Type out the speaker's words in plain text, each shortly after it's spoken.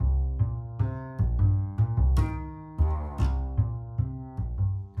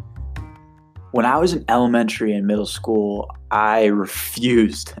When I was in elementary and middle school, I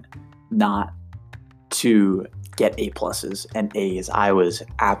refused not to get A pluses and A's. I was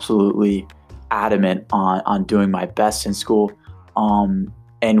absolutely adamant on doing my best in school.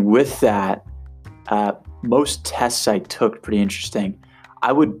 And with that, most tests I took pretty interesting.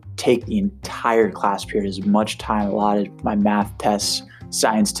 I would take the entire class period, as much time allotted, my math tests,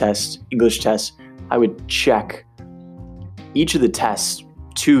 science tests, English tests. I would check each of the tests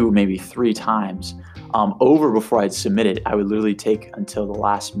 2, maybe 3 times over before I'd submit it. I would literally take until the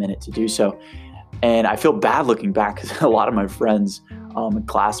last minute to do so. And I feel bad looking back because a lot of my friends and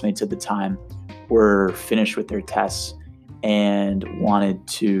classmates at the time were finished with their tests and wanted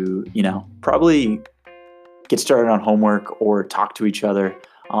to, probably get started on homework or talk to each other,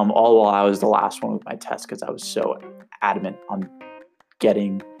 all while I was the last one with my test because I was so adamant on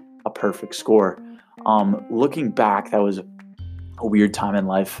getting a perfect score. Looking back, that was a weird time in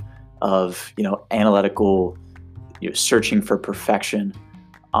life of, analytical, searching for perfection.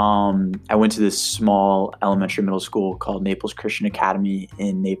 I went to this small elementary middle school called Naples Christian Academy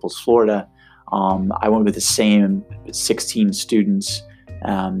in Naples, Florida. I went with the same 16 students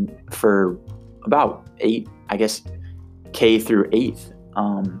for about 8, I guess, K through 8th.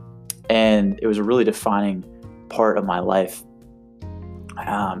 And it was a really defining part of my life.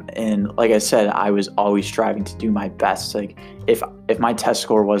 And like I said, I was always striving to do my best. Like if my test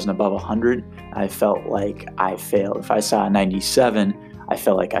score wasn't above 100, I felt like I failed. If I saw a 97, I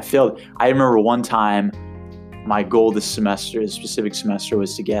felt like I failed. I remember one time my goal this specific semester,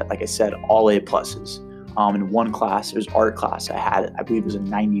 was to get, like I said, all A pluses. In one class, it was art class. I believe it was a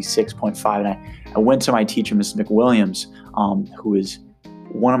 96.5. And I went to my teacher, Mrs. McWilliams, who is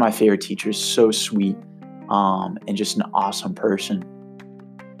one of my favorite teachers, so sweet, and just an awesome person.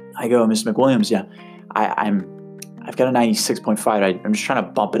 I go, Miss McWilliams, yeah, I've got a 96.5. I'm just trying to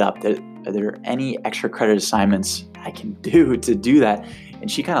bump it up. Are there any extra credit assignments I can do to do that?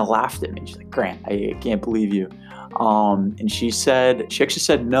 And she kind of laughed at me. She's like, Grant, I can't believe you. And she actually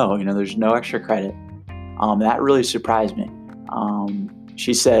said no, there's no extra credit. That really surprised me.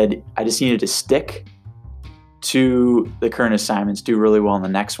 She said, I just needed to stick to the current assignments, do really well in the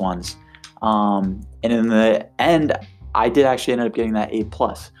next ones. And in the end, I did actually end up getting that A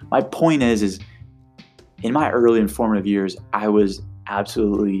plus. My point is in my early and formative years, I was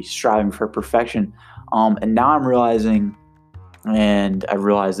absolutely striving for perfection. And now I'm realizing, and I've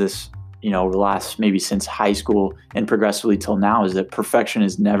realized this, over the last, maybe since high school and progressively till now, is that perfection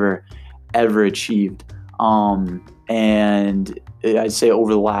is never, ever achieved. And I'd say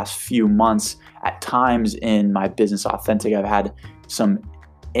over the last few months, at times in my business Authentic, I've had some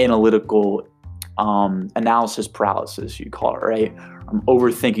analytical analysis paralysis, you call it, right? I'm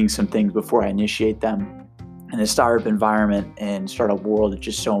overthinking some things before I initiate them. In a startup environment and startup world, it's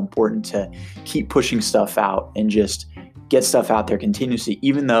just so important to keep pushing stuff out and just get stuff out there continuously,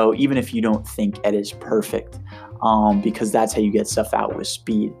 even if you don't think it is perfect, because that's how you get stuff out with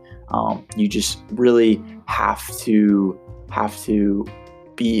speed. You just really have to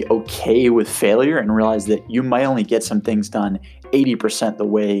be okay with failure and realize that you might only get some things done 80% the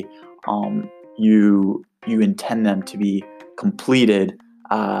way you intend them to be completed,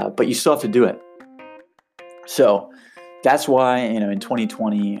 but you still have to do it. So that's why, in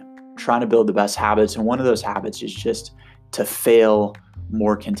 2020, trying to build the best habits. And one of those habits is just to fail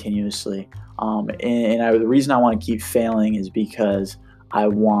more continuously. The reason I want to keep failing is because I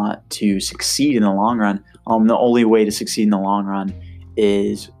want to succeed in the long run. The only way to succeed in the long run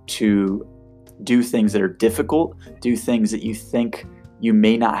is to do things that are difficult, do things that you think you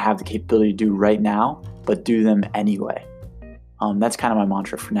may not have the capability to do right now, but do them anyway. That's kind of my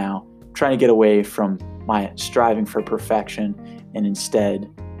mantra for now. I'm trying to get away from my striving for perfection and instead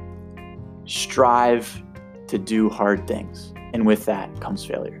strive to do hard things. And with that comes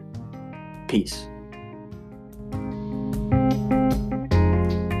failure. Peace.